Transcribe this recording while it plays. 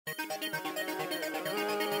Don't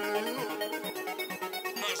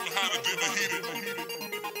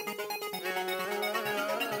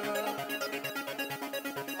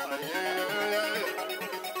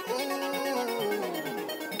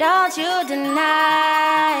you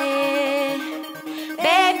deny it,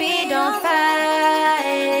 baby, don't fight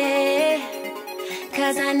it,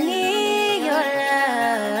 'cause I need your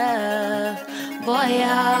love, boy,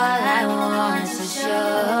 all I want to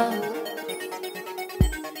show.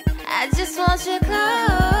 I just want you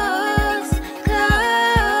close,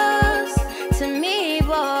 close to me,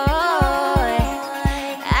 boy.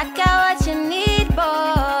 I got what you need,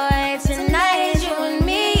 boy. Tonight is you and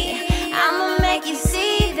me. I'ma make you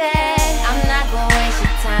see that I'm not gonna waste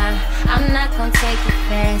your time. I'm not gonna take it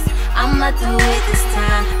fast. I'ma do it this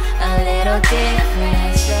time a little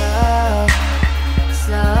different. Slow,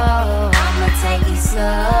 slow. I'ma take it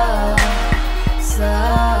slow,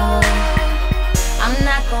 slow. I'm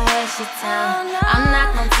not gonna waste your time. I'm not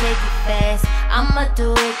gonna take it fast. I'ma do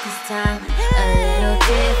it this time a little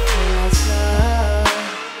different. Slow,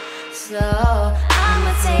 slow.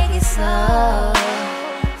 I'ma take it slow,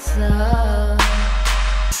 slow.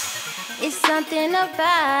 It's something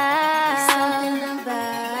about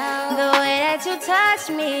the way that you touch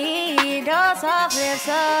me. Those soft lips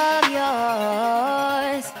of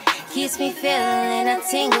yours keeps me feeling the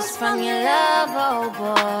tingles from your love, oh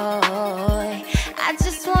boy. I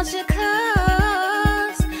just want you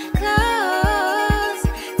close, close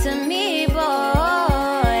to me,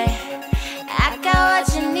 boy. I got what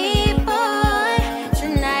you need, boy.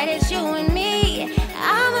 Tonight it's you and me.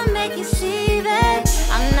 I'ma make you see that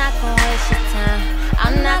I'm not gonna waste your time.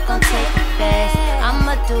 I'm not gonna take it fast.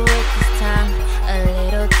 I'ma do it this time a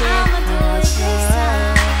little different.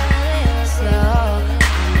 Slow,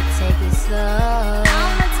 I'ma take it slow.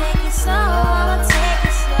 I'ma take it slow. I'ma take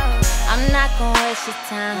it slow. I'm not gonna waste your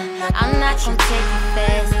time. I'm not gonna take it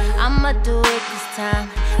fast. I'ma do it this time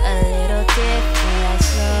a little different.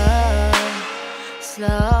 Slow,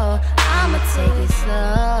 slow. I'ma take it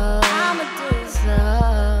slow. I'ma do it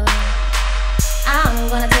slow. I'm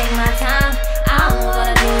gonna take my time. I'm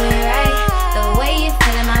gonna do it right. The way you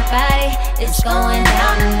feel in my body, it's going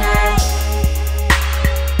down tonight.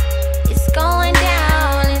 It's going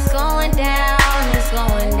down, it's going down, it's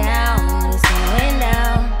going down, it's going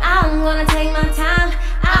down. I'm gonna take my time.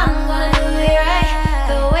 I'm gonna do it right.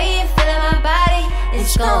 The way you feel in my body,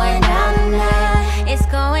 it's going down tonight. It's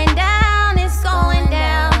going down, it's going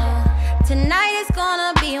down. Tonight is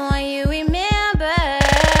gonna be one you remember.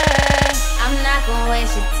 I'm not gonna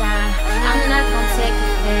waste your time. I'm not gonna take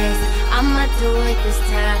it fast. I'ma do it this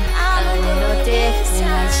time a little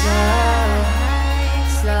different. Slow,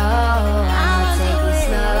 slow.